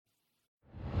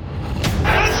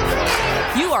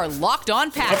are Locked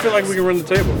On Packers. I feel like we can run the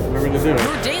table. We're going to do it.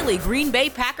 Your daily Green Bay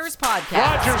Packers podcast.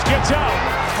 Rodgers gets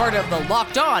out. Part of the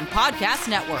Locked On Podcast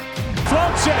Network.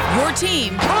 Floats it. Your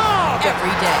team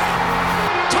every day.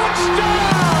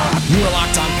 Touchdown! You are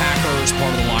Locked On Packers,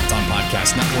 part of the Locked On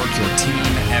Podcast Network, your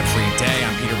team every day.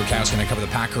 I'm Peter Bukowski, and I cover the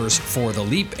Packers for The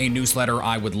Leap, a newsletter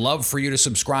I would love for you to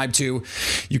subscribe to.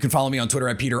 You can follow me on Twitter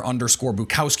at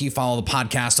Peter_Bukowski. Follow the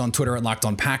podcast on Twitter at Locked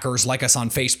On Packers. Like us on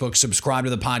Facebook. Subscribe to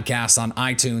the podcast on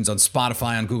iTunes, on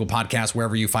Spotify, on Google Podcasts.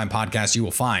 Wherever you find podcasts, you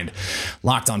will find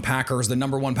Locked On Packers, the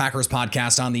 #1 Packers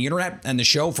podcast on the internet, and the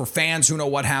show for fans who know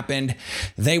what happened.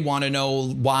 They want to know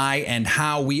why and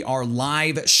how. We are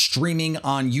live streaming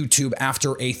on YouTube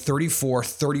after a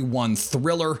 34-31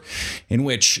 thriller in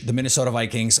which the Minnesota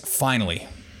Vikings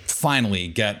finally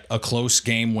get a close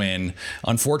game win.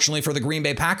 Unfortunately for the Green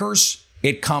Bay Packers,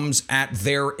 it comes at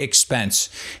their expense.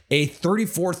 A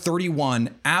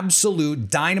 34-31 absolute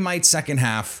dynamite second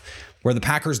half where the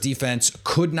Packers defense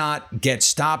could not get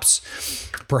stops.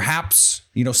 Perhaps,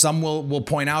 some will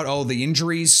point out, the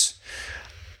injuries.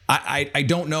 I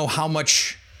don't know how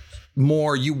much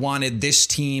more you wanted this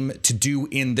team to do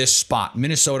in this spot.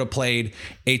 Minnesota played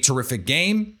a terrific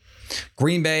game.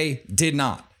 Green Bay did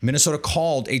not. Minnesota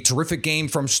called a terrific game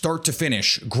from start to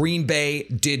finish. Green Bay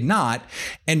did not.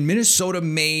 And Minnesota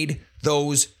made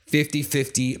those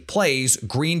 50-50 plays.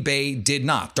 Green Bay did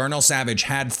not. Darnell Savage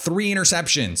had 3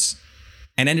 interceptions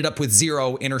and ended up with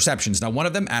 0 interceptions. Now, one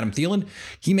of them, Adam Thielen,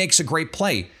 he makes a great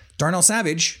play. Darnell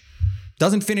Savage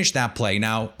doesn't finish that play.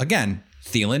 Now, again,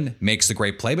 Thielen makes the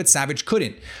great play, but Savage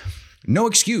couldn't. No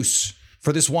excuse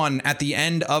for this one at the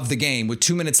end of the game. With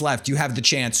 2 minutes left, you have the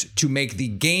chance to make the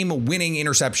game-winning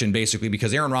interception, basically,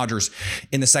 because Aaron Rodgers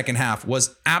in the second half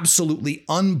was absolutely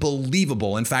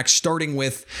unbelievable. In fact, starting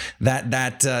with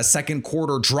that second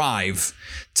quarter drive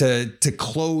to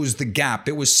close the gap,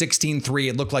 it was 16-3.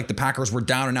 It looked like the Packers were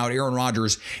down and out. Aaron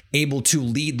Rodgers able to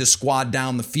lead the squad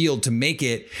down the field to make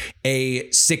it a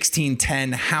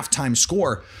 16-10 halftime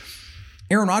score.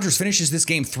 Aaron Rodgers finishes this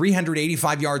game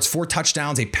 385 yards, 4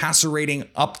 touchdowns, a passer rating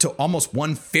up to almost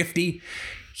 150.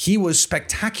 He was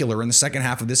spectacular in the second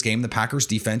half of this game. The Packers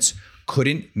defense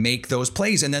couldn't make those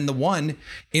plays. And then the one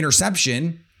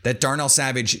interception that Darnell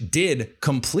Savage did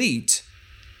complete,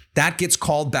 that gets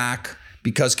called back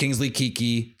because Kingsley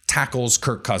Keke tackles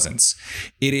Kirk Cousins.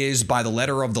 It is, by the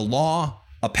letter of the law,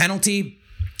 a penalty.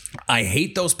 I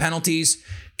hate those penalties.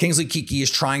 Kingsley Keke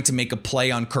is trying to make a play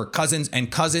on Kirk Cousins,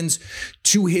 and Cousins,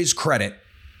 to his credit,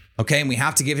 okay, and we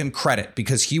have to give him credit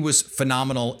because he was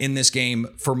phenomenal in this game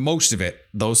for most of it,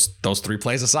 those 3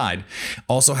 plays aside.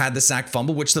 Also had the sack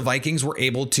fumble, which the Vikings were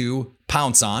able to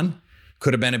pounce on.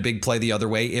 Could have been a big play the other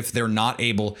way if they're not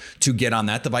able to get on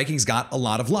that. The Vikings got a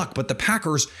lot of luck, but the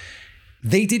Packers,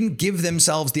 they didn't give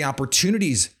themselves the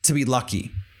opportunities to be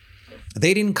lucky.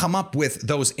 They didn't come up with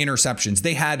those interceptions.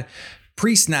 They had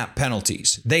pre-snap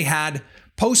penalties. They had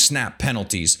post-snap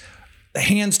penalties,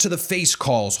 hands to the face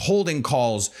calls, holding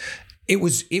calls. It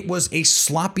was a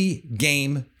sloppy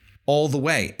game all the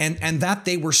way. And that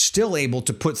they were still able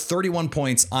to put 31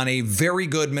 points on a very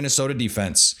good Minnesota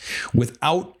defense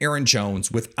without Aaron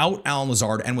Jones, without Allen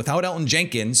Lazard, and without Elton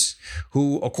Jenkins,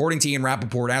 who, according to Ian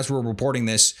Rappaport, as we were reporting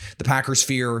this, the Packers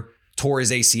fear tore his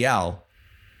ACL,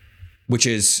 which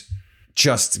is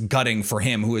just gutting for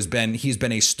him, he's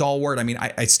been a stalwart. I mean,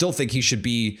 I still think he should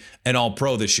be an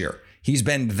all-pro this year. He's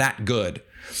been that good.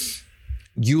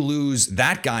 You lose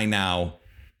that guy now,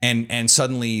 and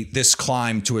suddenly this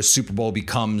climb to a Super Bowl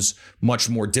becomes much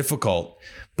more difficult.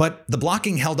 But the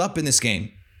blocking held up in this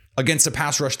game against a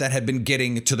pass rush that had been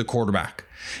getting to the quarterback.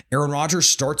 Aaron Rodgers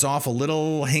starts off a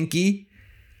little hinky,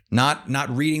 not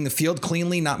reading the field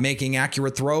cleanly, not making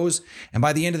accurate throws. And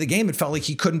by the end of the game, it felt like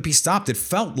he couldn't be stopped. It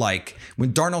felt like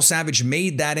when Darnell Savage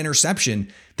made that interception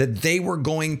that they were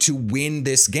going to win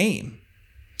this game.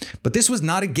 But this was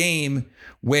not a game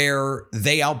where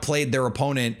they outplayed their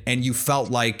opponent and you felt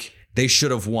like they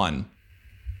should have won.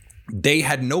 They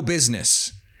had no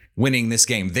business winning this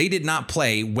game. They did not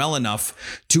play well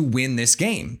enough to win this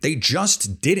game. They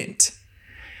just didn't.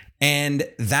 And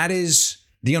that is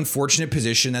the unfortunate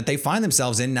position that they find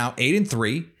themselves in now.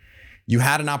 8-3. You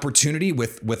had an opportunity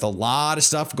with a lot of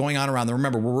stuff going on around them.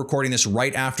 Remember, we're recording this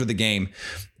right after the game,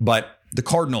 but the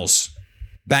Cardinals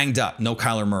banged up, no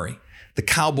Kyler Murray. The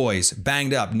Cowboys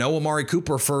banged up, no Amari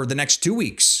Cooper for the next 2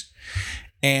 weeks,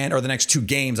 or the next 2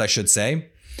 games, I should say.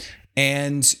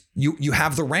 And you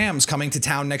have the Rams coming to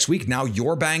town next week. Now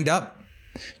you're banged up.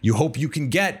 You hope you can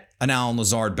get an Allen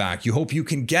Lazard back. You hope you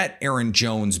can get Aaron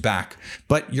Jones back,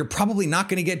 but you're probably not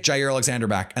going to get Jair Alexander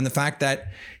back. And the fact that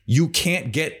you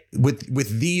can't get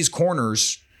with these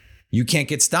corners You can't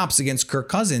get stops against Kirk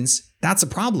Cousins. That's a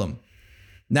problem.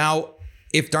 Now,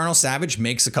 if Darnell Savage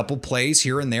makes a couple plays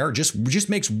here and there, just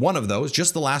makes one of those,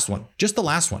 just the last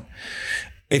one.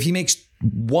 If he makes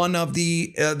one of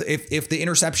the, if the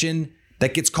interception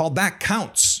that gets called back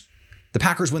counts, the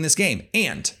Packers win this game.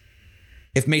 And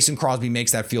if Mason Crosby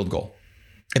makes that field goal.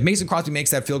 If Mason Crosby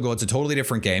makes that field goal, it's a totally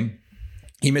different game.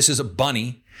 He misses a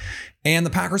bunny, and the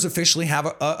Packers officially have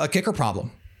a kicker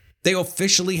problem. They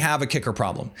officially have a kicker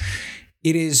problem.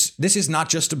 This is not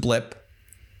just a blip.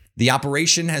 The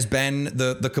operation has been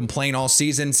the complaint all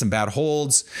season, some bad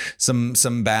holds,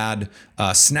 some bad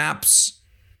snaps.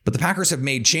 But the Packers have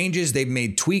made changes, they've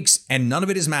made tweaks, and none of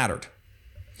it has mattered.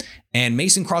 And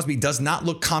Mason Crosby does not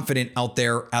look confident out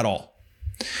there at all.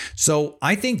 So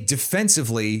I think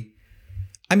defensively,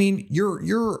 I mean,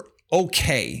 you're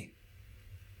okay.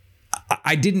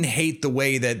 I didn't hate the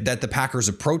way that the Packers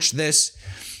approached this.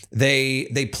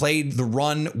 They played the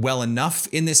run well enough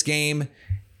in this game.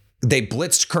 They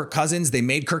blitzed Kirk Cousins. They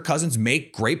made Kirk Cousins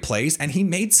make great plays, and he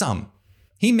made some.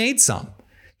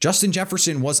 Justin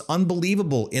Jefferson was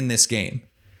unbelievable in this game.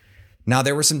 Now,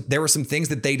 there were some things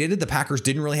that they did. The Packers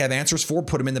didn't really have answers for.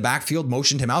 Put him in the backfield,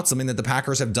 motioned him out, something that the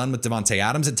Packers have done with Devontae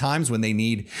Adams at times when they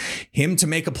need him to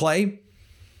make a play.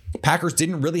 Packers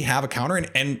didn't really have a counter.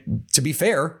 And to be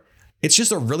fair, it's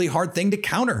just a really hard thing to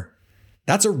counter.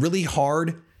 That's a really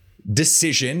hard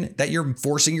decision that you're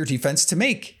forcing your defense to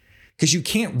make, because you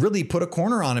can't really put a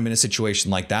corner on him in a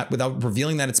situation like that without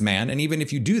revealing that it's man. And even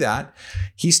if you do that,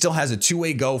 he still has a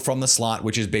two-way go from the slot,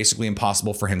 which is basically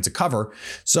impossible for him to cover.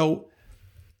 So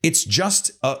it's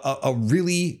just a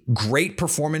really great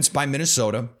performance by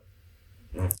Minnesota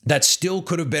that still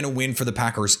could have been a win for the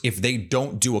Packers if they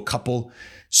don't do a couple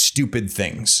stupid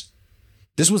things.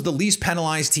 This was the least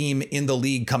penalized team in the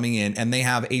league coming in, and they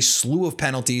have a slew of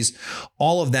penalties,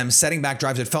 all of them setting back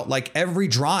drives. It felt like every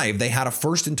drive they had a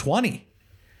 1st and 20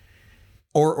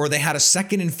 or they had a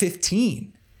 2nd and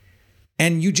 15.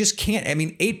 And you just can't. I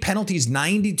mean, 8 penalties,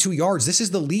 92 yards. This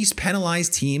is the least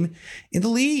penalized team in the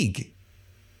league.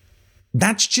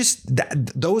 That's just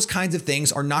those kinds of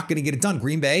things are not going to get it done.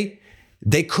 Green Bay,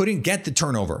 they couldn't get the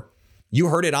turnover. You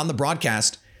heard it on the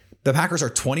broadcast. The Packers are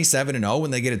 27-0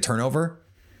 when they get a turnover.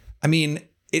 I mean,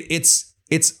 it's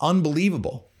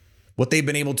unbelievable what they've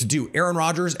been able to do. Aaron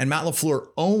Rodgers and Matt LaFleur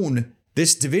own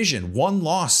this division. One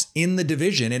loss in the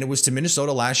division, and it was to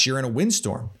Minnesota last year in a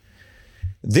windstorm.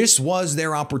 This was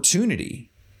their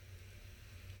opportunity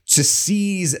to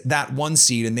seize that 1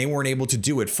 seed, and they weren't able to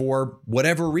do it for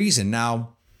whatever reason.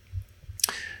 Now,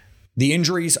 the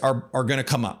injuries are going to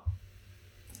come up,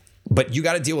 but you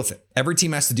got to deal with it. Every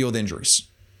team has to deal with injuries.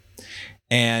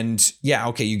 And yeah,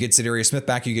 okay, you get Zadarius Smith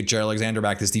back, you get Jair Alexander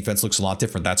back. This defense looks a lot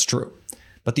different. That's true.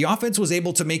 But the offense was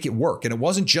able to make it work. And it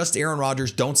wasn't just Aaron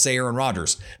Rodgers. Don't say Aaron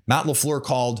Rodgers. Matt LaFleur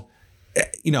called,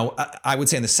 I would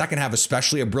say in the second half,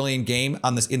 especially a brilliant game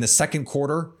in the second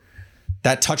quarter.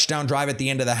 That touchdown drive at the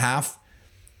end of the half,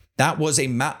 that was a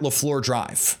Matt LaFleur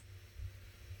drive.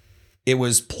 It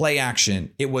was play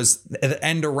action. It was the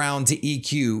end around to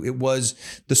EQ. It was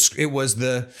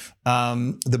the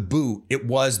boot. It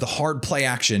was the hard play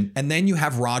action. And then you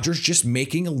have Rodgers just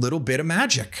making a little bit of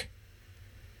magic.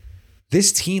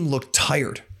 This team looked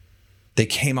tired. They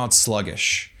came out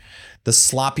sluggish. The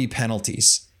sloppy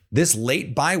penalties. This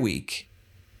late bye week,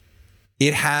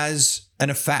 it has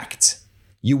an effect.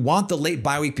 You want the late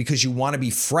bye week because you want to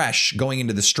be fresh going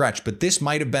into the stretch, but this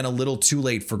might have been a little too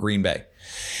late for Green Bay.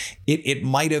 It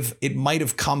might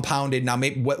have compounded. Now,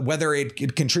 maybe whether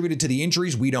it contributed to the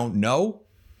injuries, we don't know,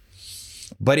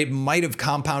 but it might have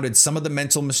compounded some of the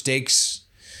mental mistakes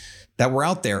that were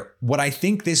out there. What I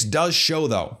think this does show,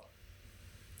 though,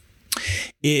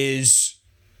 is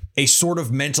a sort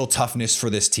of mental toughness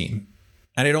for this team.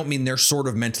 And I don't mean they're sort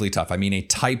of mentally tough. I mean a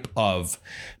type of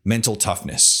mental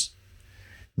toughness.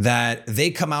 That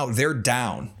they come out, they're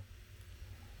down.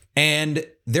 And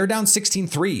they're down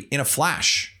 16-3 in a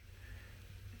flash.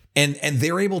 And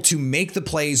they're able to make the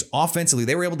plays offensively.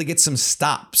 They were able to get some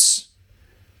stops.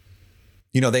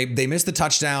 They missed the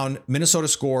touchdown. Minnesota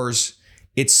scores.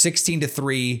 It's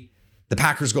 16-3. The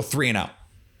Packers go 3 and out.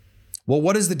 Well,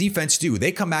 what does the defense do?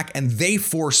 They come back and they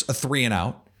force a 3 and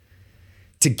out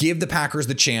to give the Packers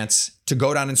the chance to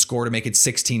go down and score to make it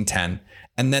 16-10.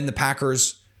 And then the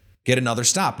Packers get another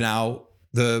stop. Now,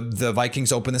 the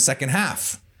Vikings open the second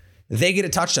half. They get a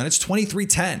touchdown. It's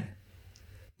 23-10.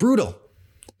 Brutal.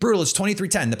 It's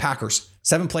 23-10. The Packers,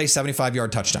 7 plays,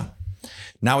 75-yard touchdown.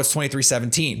 Now it's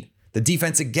 23-17. The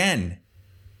defense again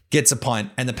gets a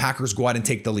punt, and the Packers go out and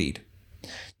take the lead.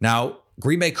 Now,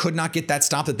 Green Bay could not get that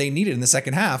stop that they needed in the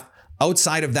second half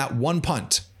outside of that one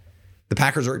punt. The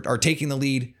Packers are taking the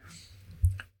lead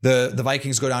The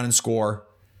Vikings go down and score.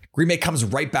 Green Bay comes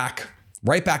right back.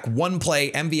 One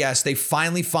play, MVS. They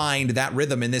finally find that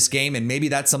rhythm in this game, and maybe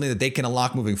that's something that they can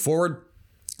unlock moving forward.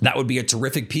 That would be a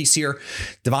terrific piece here.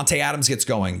 Devontae Adams gets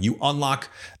going. You unlock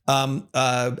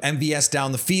MVS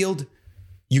down the field.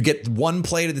 You get one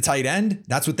play to the tight end.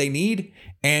 That's what they need.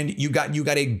 And you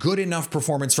got a good enough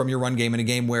performance from your run game in a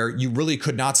game where you really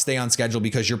could not stay on schedule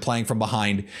because you're playing from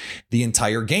behind the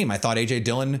entire game. I thought A.J.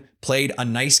 Dillon played a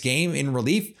nice game in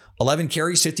relief. 11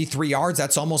 carries, 53 yards.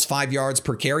 That's almost 5 yards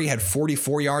per carry. Had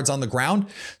 44 yards on the ground.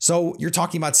 So you're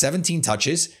talking about 17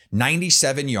 touches,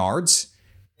 97 yards.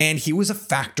 And he was a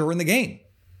factor in the game.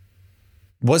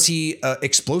 Was he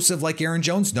explosive like Aaron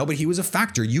Jones? No, but he was a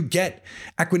factor. You get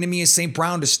Equanimeous St.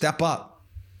 Brown to step up,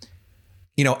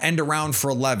 end around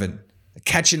for 11,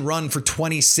 catch and run for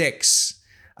 26.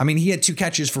 I mean, he had 2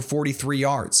 catches for 43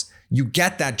 yards. You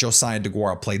get that Josiah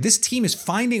DeGuara play. This team is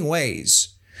finding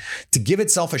ways to give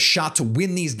itself a shot to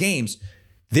win these games.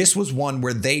 This was one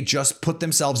where they just put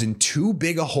themselves in too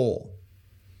big a hole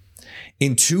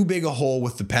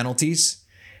with the penalties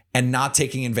and not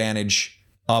taking advantage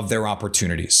of their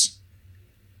opportunities.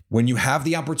 When you have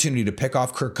the opportunity to pick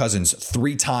off Kirk Cousins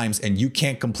 3 times and you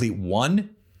can't complete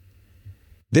one,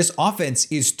 this offense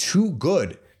is too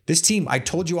good. This team, I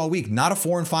told you all week, not a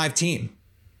 4-5 team.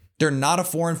 They're not a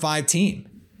 4-5 team.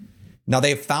 Now, they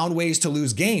have found ways to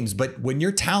lose games, but when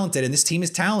you're talented, and this team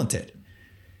is talented,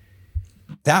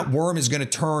 that worm is going to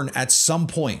turn at some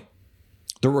point.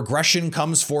 The regression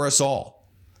comes for us all.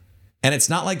 And it's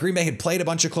not like Green Bay had played a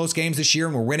bunch of close games this year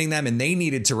and were winning them and they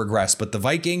needed to regress. But the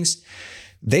Vikings,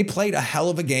 they played a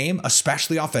hell of a game,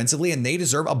 especially offensively, and they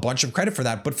deserve a bunch of credit for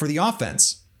that. But for the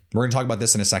offense, we're going to talk about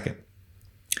this in a second.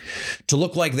 To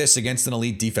look like this against an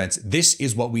elite defense, this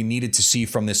is what we needed to see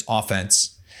from this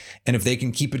offense. And if they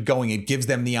can keep it going, it gives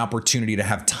them the opportunity to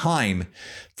have time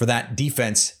for that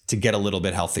defense to get a little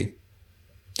bit healthy.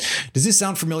 Does this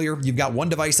sound familiar? You've got one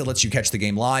device that lets you catch the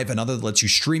game live, another that lets you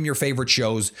stream your favorite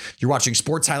shows, you're watching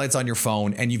sports highlights on your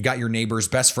phone, and you've got your neighbor's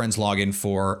best friend's login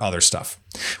for other stuff.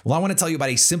 Well, I want to tell you about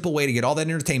a simple way to get all that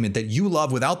entertainment that you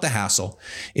love without the hassle.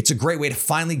 It's a great way to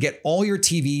finally get all your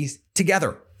TVs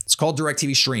together. It's called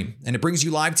DirecTV Stream, and it brings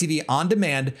you live TV on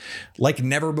demand like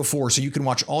never before, so you can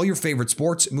watch all your favorite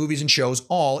sports, movies, and shows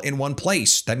all in one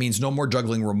place. That means no more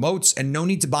juggling remotes and no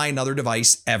need to buy another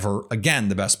device ever again.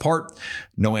 The best part,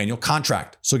 no annual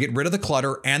contract. So get rid of the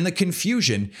clutter and the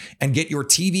confusion and get your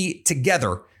TV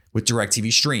together with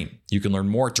DirecTV Stream. You can learn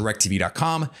more at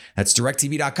directtv.com. That's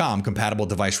directtv.com, compatible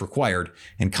device required,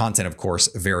 and content, of course,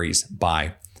 varies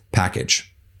by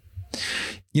package.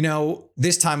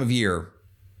 This time of year,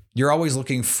 you're always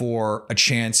looking for a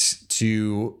chance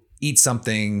to eat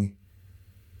something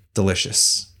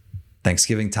delicious.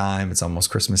 Thanksgiving time, it's almost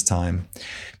Christmas time.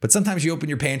 But sometimes you open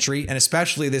your pantry, and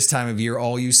especially this time of year,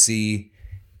 all you see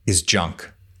is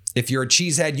junk. If you're a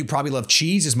cheesehead, you probably love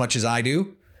cheese as much as I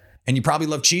do. And you probably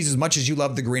love cheese as much as you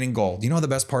love the green and gold. You know the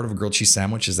best part of a grilled cheese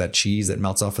sandwich is that cheese that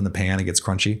melts off in the pan and gets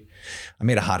crunchy. I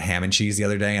made a hot ham and cheese the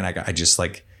other day, and I just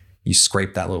you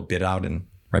scrape that little bit out and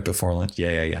right before lunch.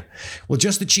 Yeah. Well,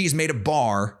 Just the Cheese made a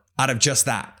bar out of just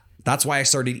that. That's why I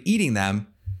started eating them.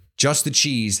 Just the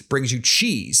Cheese brings you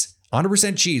cheese,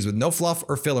 100% cheese with no fluff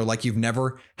or filler like you've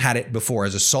never had it before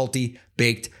as a salty,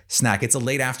 baked snack. It's a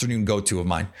late afternoon go-to of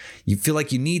mine. You feel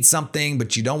like you need something,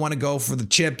 but you don't want to go for the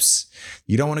chips.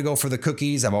 You don't want to go for the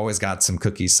cookies. I've always got some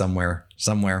cookies somewhere.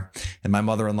 And my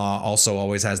mother-in-law also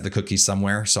always has the cookies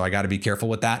somewhere, so I got to be careful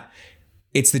with that.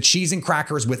 It's the cheese and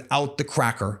crackers without the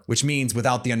cracker, which means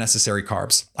without the unnecessary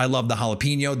carbs. I love the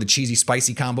jalapeno, the cheesy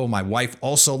spicy combo. My wife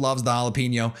also loves the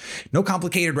jalapeno. No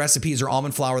complicated recipes or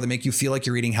almond flour that make you feel like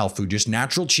you're eating health food. Just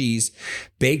natural cheese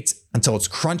baked until it's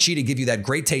crunchy to give you that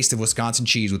great taste of Wisconsin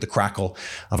cheese with the crackle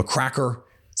of a cracker.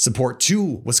 Support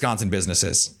 2 Wisconsin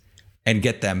businesses and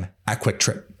get them at Quick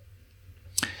Trip.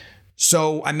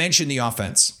 So I mentioned the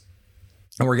offense,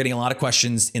 and we're getting a lot of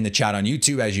questions in the chat on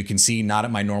YouTube. As you can see, not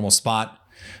at my normal spot.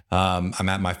 I'm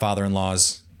at my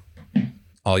father-in-law's.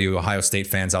 All you Ohio State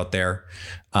fans out there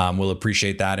will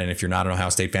appreciate that. And if you're not an Ohio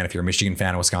State fan, if you're a Michigan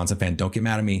fan, a Wisconsin fan, don't get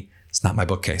mad at me. It's not my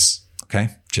bookcase. Okay.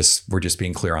 We're just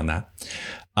being clear on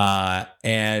that.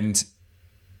 And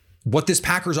what this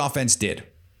Packers offense did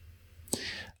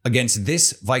against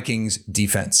this Vikings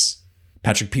defense,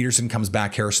 Patrick Peterson comes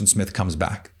back, Harrison Smith comes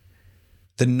back.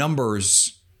 The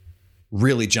numbers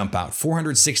really jump out.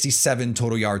 467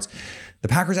 total yards. The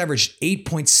Packers averaged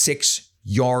 8.6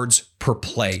 yards per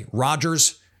play.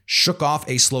 Rodgers shook off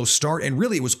a slow start, and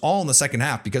really it was all in the second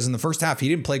half, because in the first half he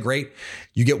didn't play great.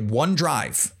 You get one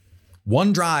drive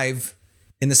in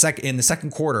the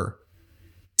second quarter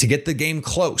to get the game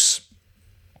close.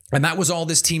 And that was all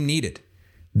this team needed.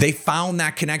 They found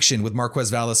that connection with Marquez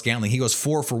Valdes-Scantling. He goes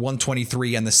 4 for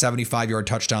 123 and the 75-yard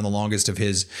touchdown, the longest of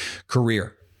his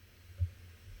career.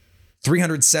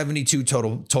 372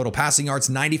 total passing yards,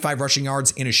 95 rushing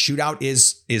yards in a shootout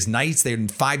is nice. They had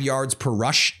 5 yards per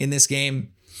rush in this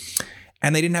game,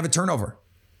 and they didn't have a turnover.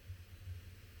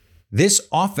 This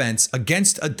offense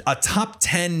against a top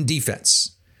 10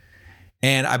 defense,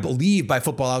 and I believe by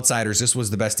Football Outsiders, this was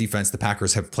the best defense the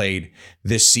Packers have played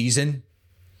this season.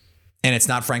 And it's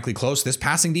not frankly close. This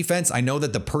passing defense, I know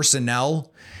that the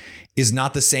personnel is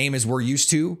not the same as we're used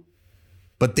to,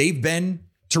 but they've been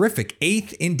terrific.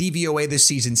 8th in DVOA this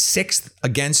season, 6th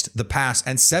against the pass,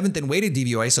 and 7th in weighted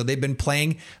DVOA. So they've been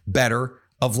playing better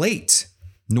of late.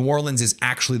 New Orleans is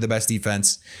actually the best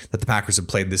defense that the Packers have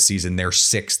played this season. They're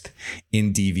 6th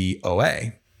in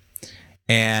DVOA.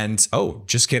 And,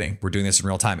 just kidding. We're doing this in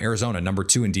real time. Arizona, number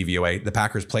 2 in DVOA. The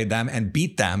Packers played them and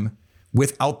beat them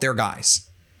without their guys.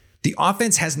 The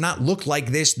offense has not looked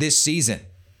like this season.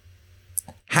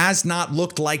 Has not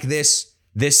looked like this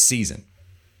season.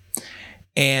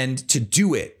 And to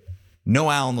do it,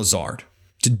 no Allen Lazard.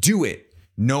 To do it,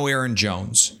 no Aaron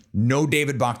Jones. No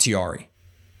David Bakhtiari.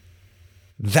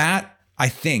 That, I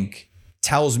think,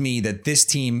 tells me that this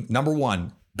team, number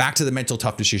one, back to the mental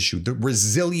toughness issue, the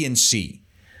resiliency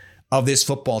of this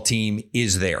football team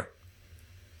is there.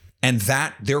 And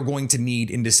that they're going to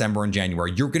need in December and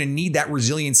January. You're going to need that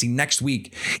resiliency next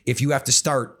week if you have to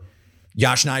start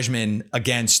Josh Nijman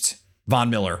against Von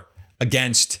Miller,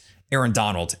 against Aaron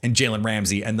Donald and Jalen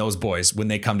Ramsey and those boys when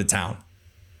they come to town.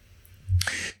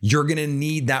 You're going to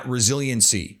need that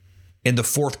resiliency in the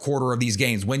fourth quarter of these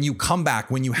games. When you come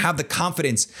back, when you have the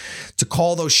confidence to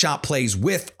call those shot plays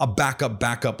with a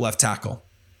backup left tackle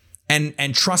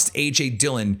and trust A.J.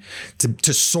 Dillon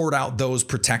to sort out those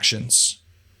protections.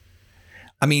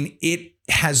 I mean, it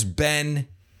has been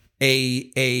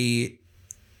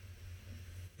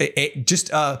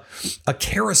just a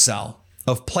carousel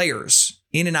of players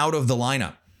in and out of the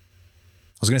lineup.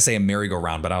 I was going to say a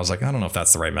merry-go-round, but I was like, I don't know if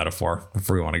that's the right metaphor,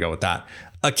 if we want to go with that.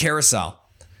 A carousel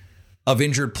of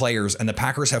injured players, and the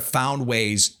Packers have found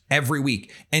ways every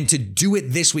week. And to do it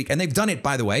this week, and they've done it,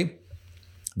 by the way,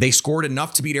 they scored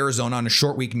enough to beat Arizona on a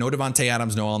short week. No Davante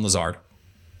Adams, no Allen Lazard.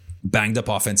 Banged up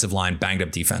offensive line, banged up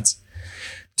defense.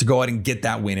 To go out and get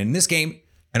that win. And in this game,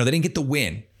 I know they didn't get the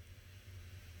win,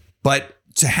 but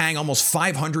to hang almost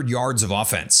 500 yards of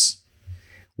offense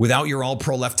without your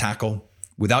all-pro left tackle,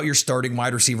 without your starting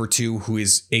wide receiver 2, who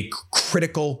is a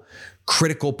critical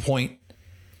point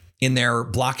in their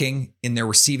blocking, in their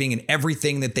receiving, and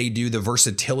everything that they do, the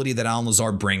versatility that Allen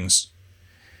Lazard brings.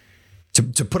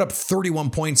 To put up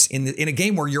 31 points in a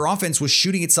game where your offense was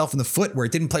shooting itself in the foot, where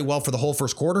it didn't play well for the whole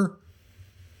first quarter,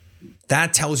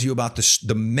 that tells you about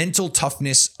the mental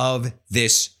toughness of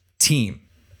this team.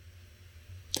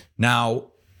 Now,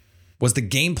 was the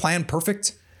game plan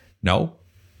perfect? No.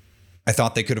 I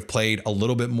thought they could have played a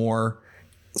little bit more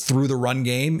through the run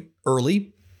game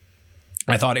early.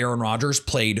 I thought Aaron Rodgers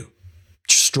played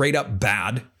straight up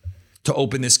bad to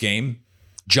open this game.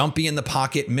 Jumpy in the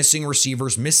pocket, missing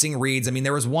receivers, missing reads. I mean,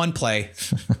 there was one play.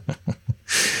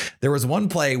 There was one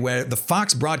play where the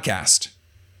Fox broadcast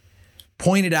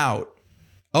pointed out,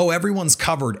 everyone's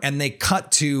covered. And they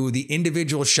cut to the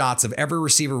individual shots of every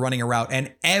receiver running a route.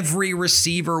 And every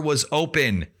receiver was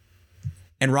open.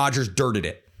 And Rodgers dirted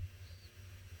it.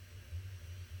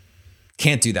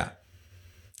 Can't do that.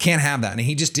 Can't have that. And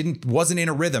he just wasn't in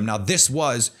a rhythm. Now, this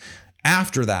was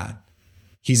after that.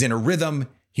 He's in a rhythm.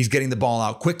 He's getting the ball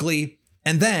out quickly.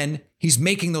 And then he's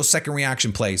making those second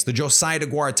reaction plays. The Josiah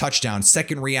DeGuara touchdown,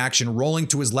 second reaction, rolling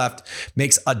to his left,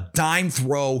 makes a dime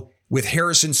throw with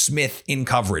Harrison Smith in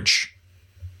coverage.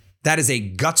 That is a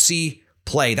gutsy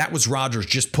play. That was Rodgers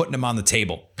just putting him on the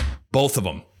table. Both of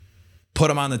them.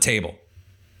 Put him on the table.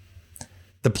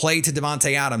 The play to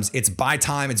Davante Adams, it's buy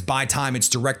time, it's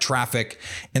direct traffic,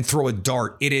 and throw a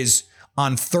dart. It is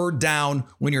on third down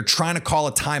when you're trying to call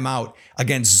a timeout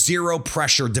against zero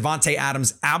pressure. Davante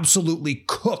Adams absolutely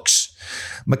cooks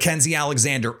Mackenzie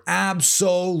Alexander,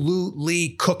 absolutely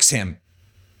cooks him.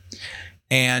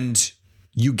 And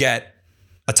you get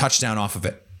a touchdown off of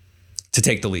it to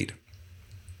take the lead.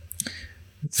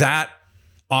 That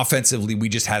offensively we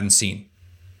just hadn't seen.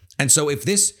 And so if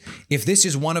this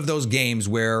is one of those games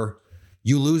where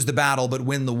you lose the battle but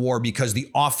win the war because the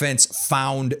offense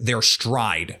found their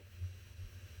stride,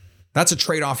 that's a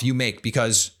trade-off you make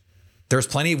because there's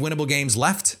plenty of winnable games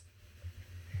left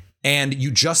and you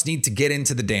just need to get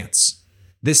into the dance.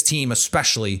 This team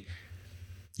especially,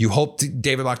 you hope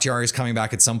David Bakhtiari is coming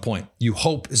back at some point. You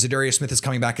hope Zadarius Smith is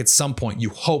coming back at some point. You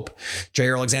hope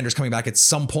Jair Alexander is coming back at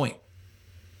some point.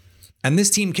 And this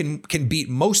team can beat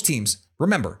most teams.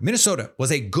 Remember, Minnesota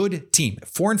was a good team.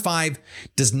 4-5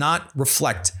 does not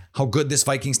reflect how good this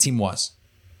Vikings team was.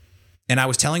 And I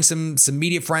was telling some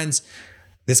media friends,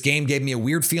 this game gave me a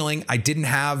weird feeling. I didn't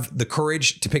have the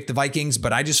courage to pick the Vikings,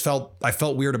 but I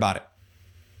felt weird about it.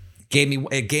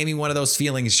 It gave me one of those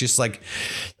feelings, just like,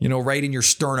 right in your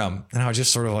sternum. And I was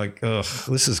just sort of like, ugh,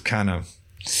 this is kind of,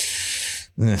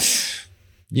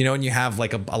 and you have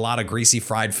like a lot of greasy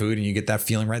fried food and you get that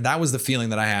feeling, right? That was the feeling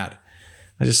that I had.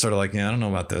 I just sort of like, I don't know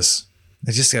about this.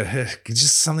 It's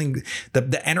just something,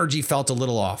 the energy felt a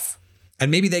little off. And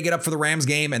maybe they get up for the Rams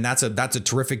game and that's a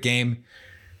terrific game.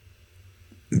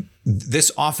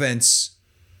 This offense,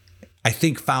 I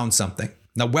think, found something.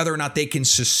 Now, whether or not they can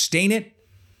sustain it,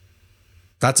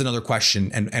 that's another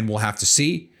question, and we'll have to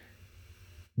see.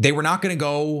 They were not going to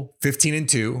go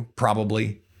 15-2,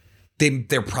 probably.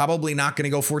 They're probably not going to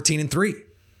go 14-3.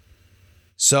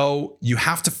 So you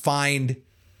have to find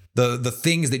the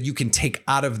things that you can take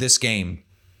out of this game.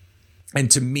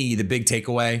 And to me, the big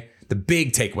takeaway,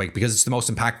 because it's the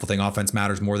most impactful thing, offense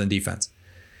matters more than defense,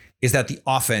 is that the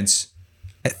offense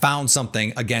found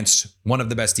something against one of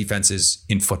the best defenses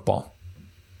in football.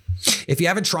 If you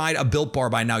haven't tried a Built Bar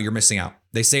by now, you're missing out.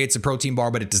 They say it's a protein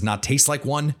bar, but it does not taste like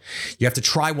one. You have to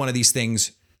try one of these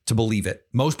things to believe it.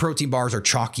 Most protein bars are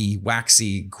chalky,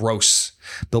 waxy, gross.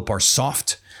 Built Bar's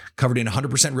soft, covered in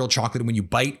 100% real chocolate. And when you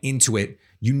bite into it,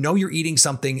 you know you're eating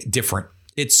something different.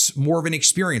 It's more of an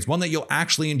experience, one that you'll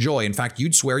actually enjoy. In fact,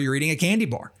 you'd swear you're eating a candy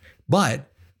bar. But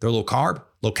they're low carb,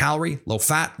 low calorie, low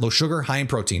fat, low sugar, high in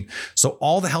protein. So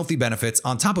all the healthy benefits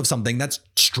on top of something that's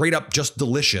straight up just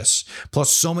delicious. Plus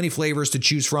so many flavors to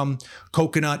choose from: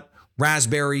 coconut,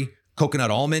 raspberry, coconut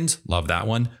almond, love that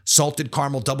one, salted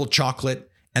caramel, double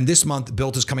chocolate. And this month,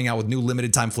 Built is coming out with new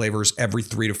limited time flavors every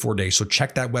 3 to 4 days. So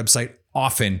check that website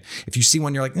often. If you see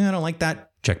one, you're like, I don't like that,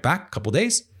 check back a couple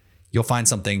days. You'll find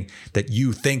something that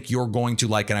you think you're going to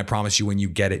like. And I promise you, when you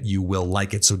get it, you will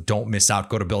like it. So don't miss out.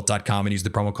 Go to Built.com and use the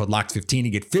promo code LOCKED15 to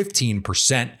get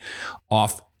 15%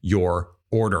 off your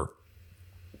order.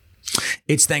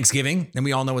 It's Thanksgiving, and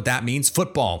we all know what that means.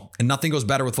 Football, and nothing goes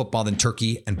better with football than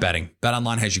turkey and betting.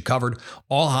 BetOnline has you covered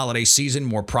all holiday season.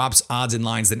 More props, odds, and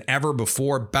lines than ever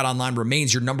before. BetOnline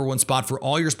remains your number one spot for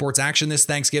all your sports action this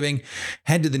Thanksgiving.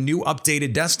 Head to the new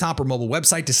updated desktop or mobile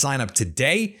website to sign up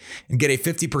today and get a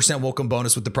 50% welcome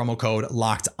bonus with the promo code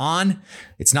LOCKEDON.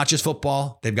 It's not just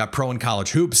football. They've got pro and college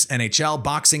hoops, NHL,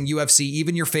 boxing, UFC,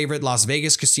 even your favorite Las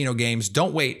Vegas casino games.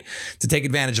 Don't wait to take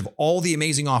advantage of all the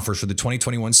amazing offers for the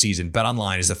 2021 season.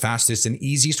 BetOnline is the fastest and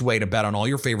easiest way to bet on all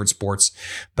your favorite sports.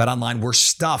 BetOnline, we're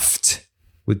stuffed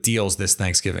with deals this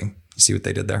Thanksgiving. See what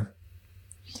they did there?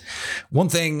 One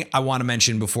thing I want to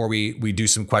mention before we do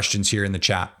some questions here in the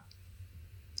chat.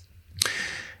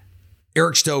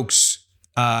 Eric Stokes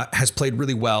has played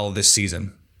really well this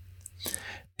season.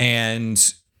 And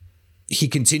he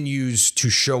continues to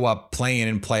show up, play in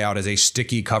and play out as a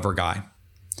sticky cover guy.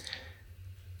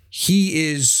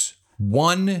 He is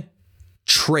one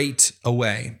trait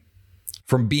away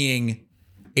from being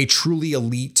a truly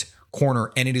elite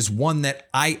corner. And it is one that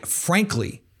I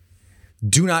frankly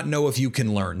do not know if you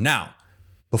can learn. Now,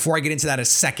 before I get into that a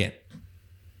second,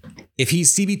 if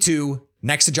he's CB2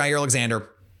 next to Jair Alexander,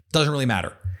 doesn't really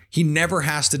matter. He never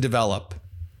has to develop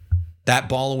that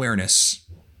ball awareness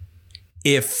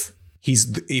if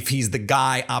he's the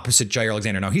guy opposite Jair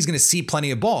Alexander. Now, he's going to see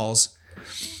plenty of balls,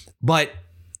 but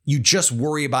you just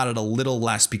worry about it a little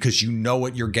less because you know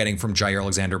what you're getting from Jair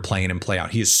Alexander play in and play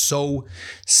out. He is so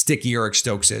sticky, Eric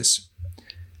Stokes is.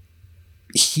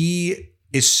 He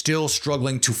is still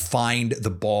struggling to find the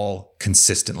ball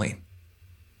consistently.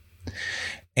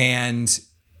 And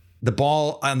the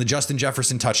ball on the Justin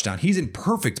Jefferson touchdown, he's in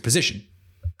perfect position.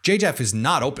 J-Jeff is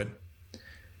not open,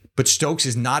 but Stokes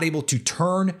is not able to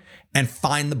turn and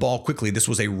find the ball quickly. This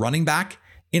was a running back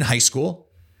in high school,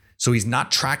 so he's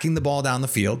not tracking the ball down the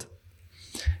field.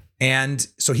 And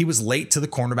so he was late to the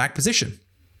cornerback position.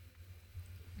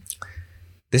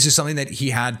 This is something that he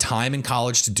had time in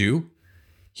college to do.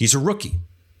 He's a rookie.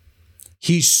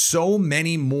 He has so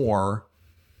many more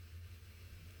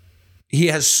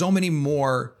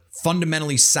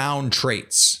fundamentally sound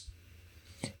traits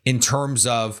in terms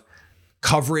of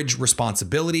coverage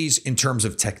responsibilities, in terms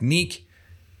of technique.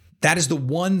 That is the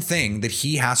one thing that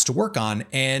he has to work on.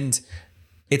 And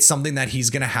it's something that he's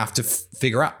going to have to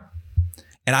figure out.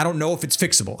 And I don't know if it's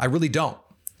fixable. I really don't.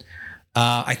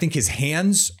 I think his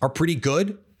hands are pretty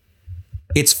good.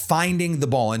 It's finding the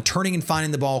ball, and turning and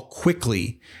finding the ball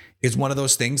quickly is one of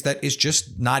those things that is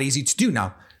just not easy to do.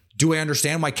 Now, do I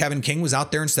understand why Kevin King was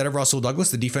out there instead of Russell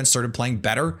Douglas? The defense started playing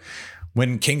better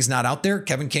when King's not out there.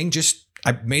 Kevin King just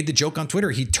I made the joke on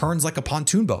Twitter. He turns like a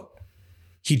pontoon boat.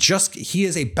 He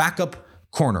is a backup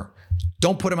corner.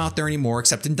 Don't put him out there anymore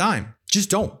except in dime. Just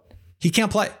don't. He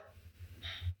can't play.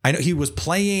 I know he was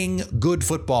playing good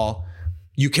football.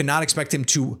 You cannot expect him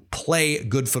to play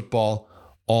good football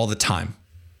all the time.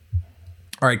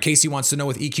 All right, Casey wants to know,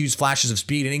 with EQ's flashes of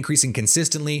speed and increasing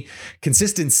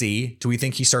consistency, do we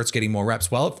think he starts getting more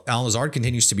reps? Well, if Allen Lazard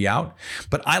continues to be out,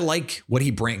 but I like what he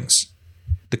brings.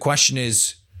 The question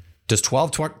is, does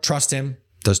 12 trust him?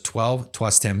 Does 12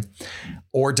 trust him?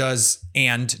 Or does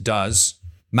Matt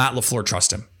LaFleur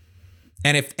trust him?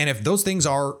 And if those things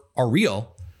are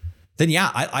real, then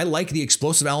yeah, I like the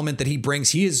explosive element that he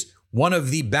brings. He is one of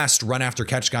the best run after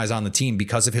catch guys on the team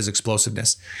because of his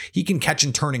explosiveness. He can catch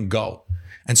and turn and go.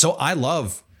 And so I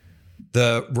love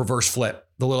the reverse flip,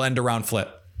 the little end around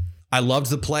flip. I loved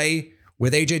the play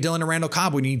with AJ Dillon and Randall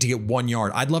Cobb. We need to get 1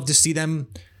 yard. I'd love to see them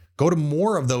go to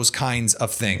more of those kinds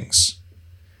of things.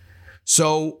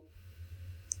 So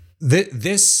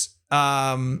this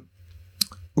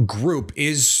group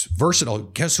is versatile.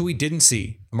 Guess who we didn't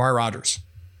see? Amari Rodgers.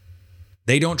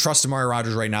 They don't trust Amari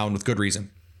Rodgers right now, and with good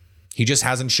reason. He just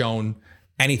hasn't shown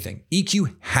anything.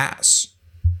 EQ has.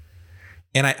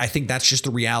 And I think that's just the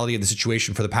reality of the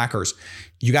situation for the Packers.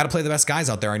 You got to play the best guys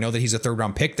out there. I know that he's a 3rd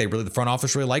round pick. The front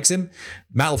office really likes him.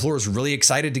 Matt LaFleur is really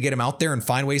excited to get him out there and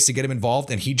find ways to get him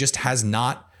involved. And he just has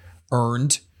not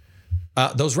earned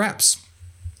those reps.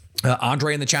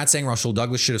 Andre in the chat saying Russell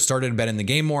Douglas should have started and been in the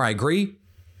game more. I agree.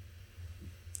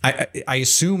 I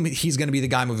assume he's going to be the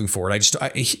guy moving forward.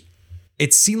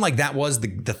 It seemed like that was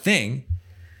the thing,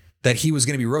 that he was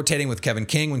going to be rotating with Kevin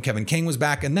King when Kevin King was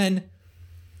back. And then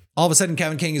all of a sudden,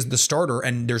 Kevin King is the starter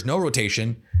and there's no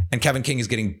rotation and Kevin King is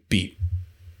getting beat.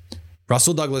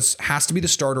 Russell Douglas has to be the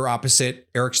starter opposite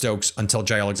Eric Stokes until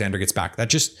Jay Alexander gets back.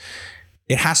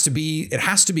 It has to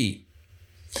be.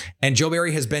 And Joe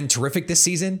Barry has been terrific this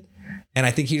season, and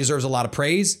I think he deserves a lot of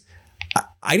praise.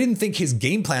 I didn't think his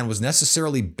game plan was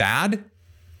necessarily bad.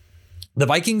 The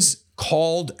Vikings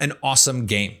called an awesome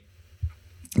game.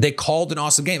 And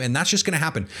that's just going to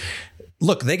happen.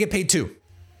 Look, they get paid too.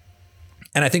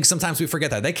 And I think sometimes we forget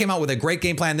that. They came out with a great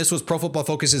game plan. This was Pro Football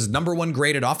Focus's #1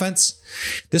 graded offense.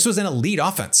 This was an elite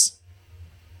offense.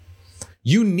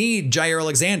 You need Jair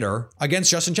Alexander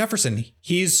against Justin Jefferson.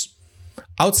 He's,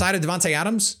 outside of Devontae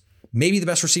Adams, maybe the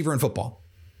best receiver in football.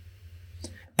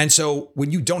 And so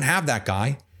when you don't have that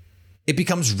guy, it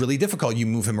becomes really difficult. You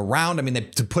move him around. I mean,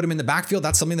 to put him in the backfield,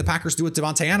 that's something the Packers do with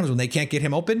Devontae Adams. When they can't get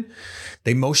him open,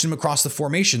 they motion him across the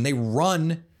formation. They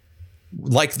run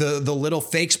like the little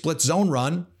fake split zone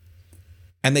run,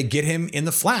 and they get him in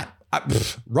the flat.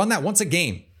 Run that once a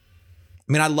game.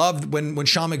 I mean, I loved when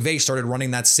Sean McVay started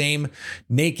running that same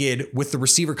naked with the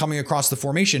receiver coming across the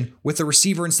formation with the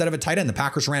receiver instead of a tight end. The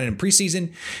Packers ran it in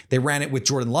preseason. They ran it with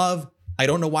Jordan Love. I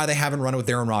don't know why they haven't run it with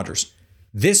Aaron Rodgers.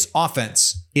 This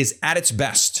offense is at its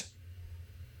best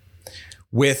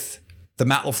with the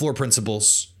Matt LaFleur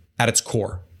principles at its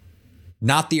core.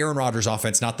 Not the Aaron Rodgers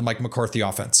offense, not the Mike McCarthy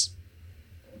offense.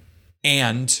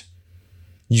 And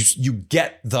you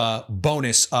get the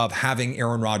bonus of having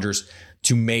Aaron Rodgers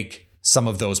to make some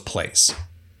of those plays.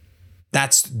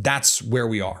 That's where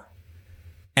we are.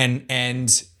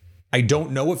 And I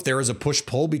don't know if there is a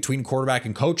push-pull between quarterback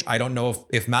and coach. I don't know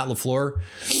if Matt LaFleur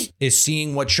is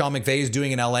seeing what Sean McVay is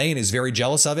doing in LA and is very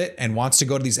jealous of it and wants to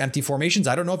go to these empty formations.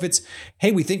 I don't know if it's,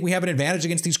 hey, we think we have an advantage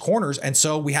against these corners, and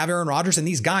so we have Aaron Rodgers and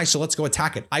these guys, so let's go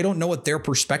attack it. I don't know what their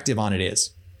perspective on it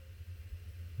is.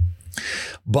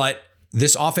 But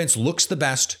this offense looks the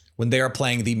best when they are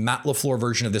playing the Matt LaFleur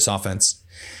version of this offense.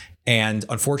 And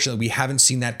unfortunately, we haven't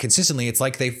seen that consistently. It's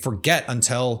like they forget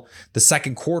until the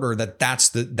second quarter that's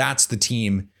the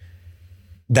team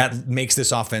that makes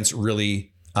this offense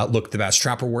really look the best.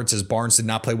 Trapper Ward says Barnes did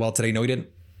not play well today. No, he didn't.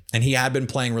 And he had been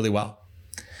playing really well.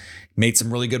 Made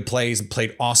some really good plays and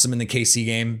played awesome in the KC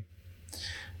game.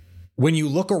 When you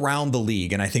look around the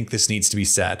league, and I think this needs to be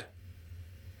said,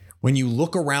 when you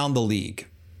look around the league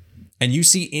and you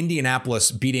see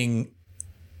Indianapolis beating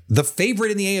the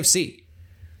favorite in the AFC,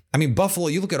 I mean, Buffalo,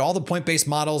 you look at all the point-based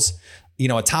models,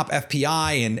 a top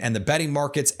FPI and the betting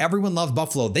markets, everyone loves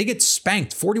Buffalo. They get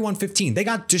spanked 41-15. They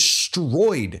got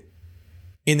destroyed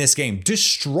in this game.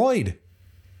 Destroyed.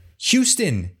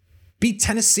 Houston beat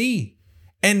Tennessee,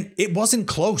 and it wasn't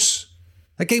close.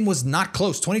 That game was not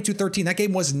close. 22-13. That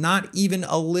game was not even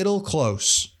a little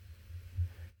close.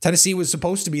 Tennessee was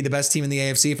supposed to be the best team in the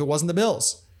AFC if it wasn't the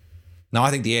Bills. Now,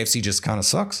 I think the AFC just kind of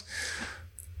sucks.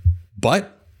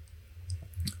 But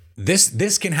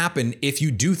this can happen if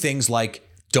you do things like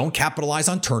don't capitalize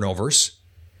on turnovers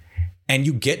and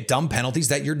you get dumb penalties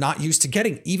that you're not used to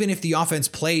getting. Even if the offense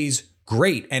plays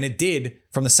great. And it did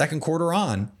from the second quarter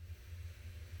on.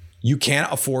 You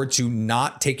can't afford to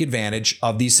not take advantage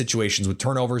of these situations with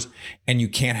turnovers, and you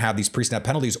can't have these pre-snap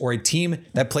penalties, or a team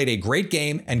that played a great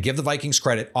game, and give the Vikings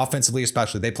credit, offensively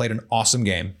especially. They played an awesome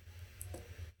game.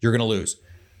 You're going to lose.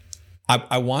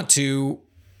 I want to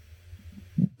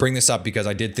bring this up because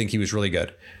I did think he was really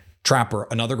good. Trapper,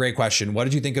 another great question. What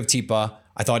did you think of Tipa?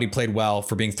 I thought he played well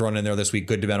for being thrown in there this week.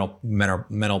 Good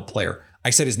developmental player. I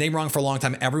said his name wrong for a long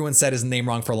time. Everyone said his name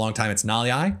wrong for a long time. It's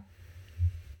Naliai.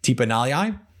 Tipa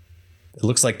Naliai. It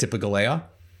looks like Tipa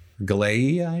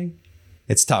Galei.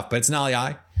 It's tough, but it's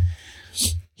Naliai.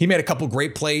 He made a couple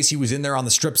great plays. He was in there on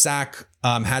the strip sack,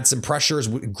 had some pressures,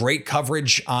 great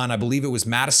coverage on, I believe it was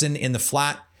Madison in the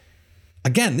flat.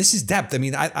 Again, this is depth. I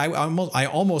mean, I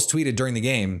almost tweeted during the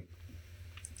game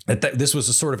that this was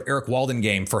a sort of Eric Walden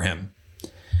game for him.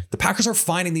 The Packers are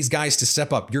finding these guys to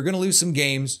step up. You're going to lose some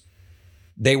games.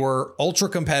 They were ultra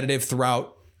competitive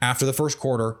throughout after the first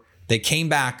quarter. They came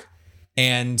back,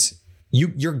 and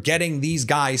you're getting these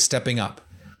guys stepping up.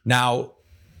 Now,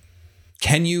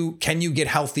 can you get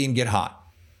healthy and get hot?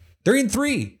 They're in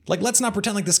 3. Like, let's not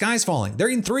pretend like the sky's falling. They're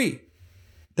in 3.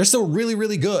 They're still really,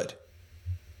 really good.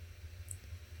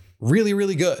 Really,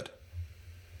 really good.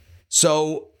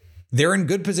 So they're in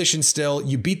good position still.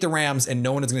 You beat the Rams and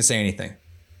no one is going to say anything.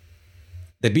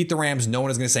 They beat the Rams. No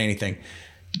one is going to say anything.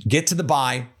 Get to the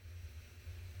bye,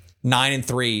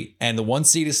 9-3, and the 1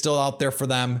 seed is still out there for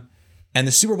them. And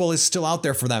the Super Bowl is still out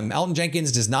there for them. Elton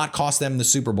Jenkins does not cost them the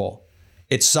Super Bowl.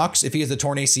 It sucks if he has the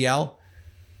torn ACL.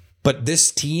 But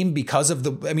this team, because of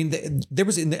there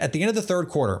was at the end of the third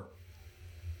quarter,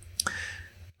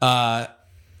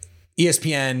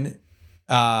 ESPN,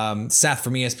 Seth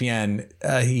from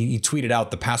ESPN, he tweeted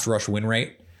out the pass rush win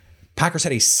rate. Packers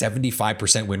had a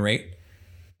 75% win rate,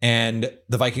 and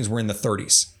the Vikings were in the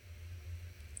 30s.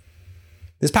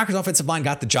 This Packers offensive line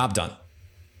got the job done.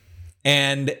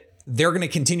 And they're going to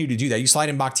continue to do that. You slide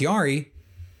in Bakhtiari,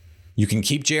 you can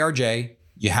keep JRJ,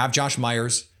 you have Josh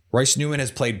Myers. Royce Newman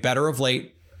has played better of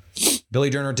late. Billy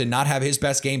Turner did not have his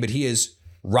best game, but he is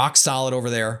rock solid over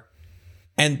there.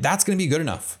 And that's going to be good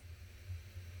enough.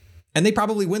 And they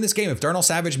probably win this game. If Darnell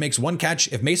Savage makes one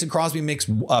catch, if Mason Crosby makes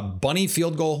a bunny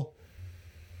field goal,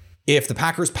 if the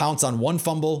Packers pounce on one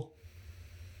fumble,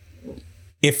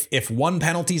 if one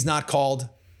penalty's not called,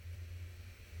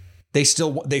 they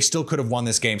still could have won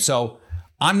this game. So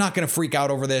I'm not going to freak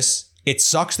out over this. It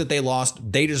sucks that they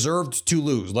lost. They deserved to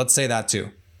lose. Let's say that too.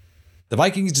 The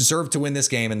Vikings deserved to win this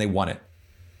game, and they won it.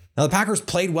 Now the Packers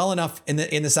played well enough in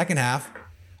the second half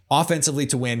offensively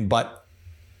to win, but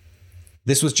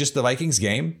this was just the Vikings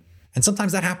game. And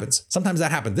sometimes that happens.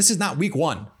 This is not week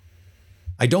 1.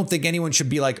 I don't think anyone should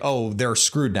be like, oh, they're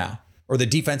screwed now, or the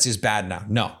defense is bad now.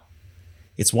 No,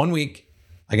 it's 1 week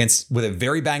with a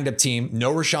very banged up team.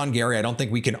 No Rashawn Gary. I don't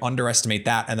think we can underestimate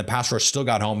that. And the pass rush still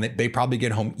got home. They probably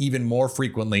get home even more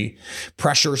frequently.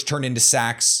 Pressures turn into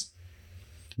sacks.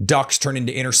 Ducks turn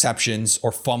into interceptions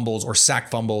or fumbles or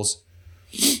sack fumbles.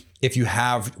 If you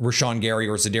have Rashawn Gary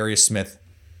or Zadarius Smith,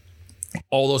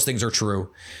 all those things are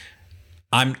true.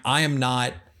 I'm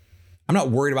not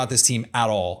worried about this team at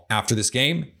all after this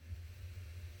game.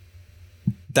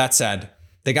 That said,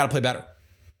 they got to play better.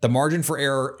 The margin for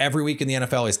error every week in the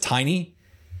NFL is tiny,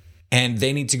 and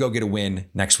they need to go get a win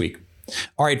next week.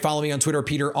 All right, follow me on Twitter,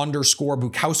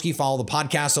 Peter_Bukowski. Follow the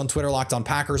podcast on Twitter, Locked On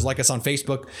Packers. Like us on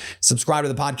Facebook. Subscribe to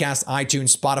the podcast,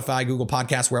 iTunes, Spotify, Google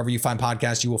Podcasts. Wherever you find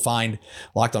podcasts, you will find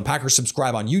Locked On Packers.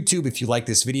 Subscribe on YouTube. If you like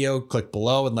this video, click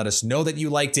below and let us know that you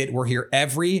liked it. We're here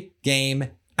every game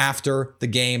after the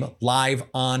game live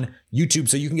on YouTube,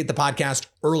 so you can get the podcast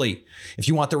early. If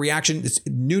you want the reaction, it's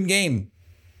noon game.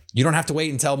 You don't have to wait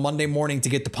until Monday morning to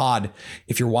get the pod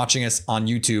if you're watching us on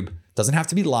YouTube. Doesn't have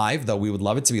to be live, though we would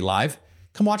love it to be live.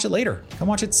 Come watch it later. Come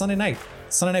watch it Sunday night.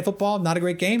 Sunday Night Football, not a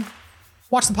great game?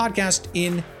 Watch the podcast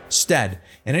instead.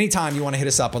 And anytime you want to hit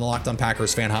us up on the Locked On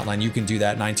Packers fan hotline, you can do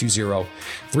that,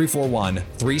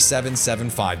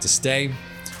 920-341-3775 to stay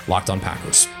Locked On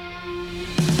Packers.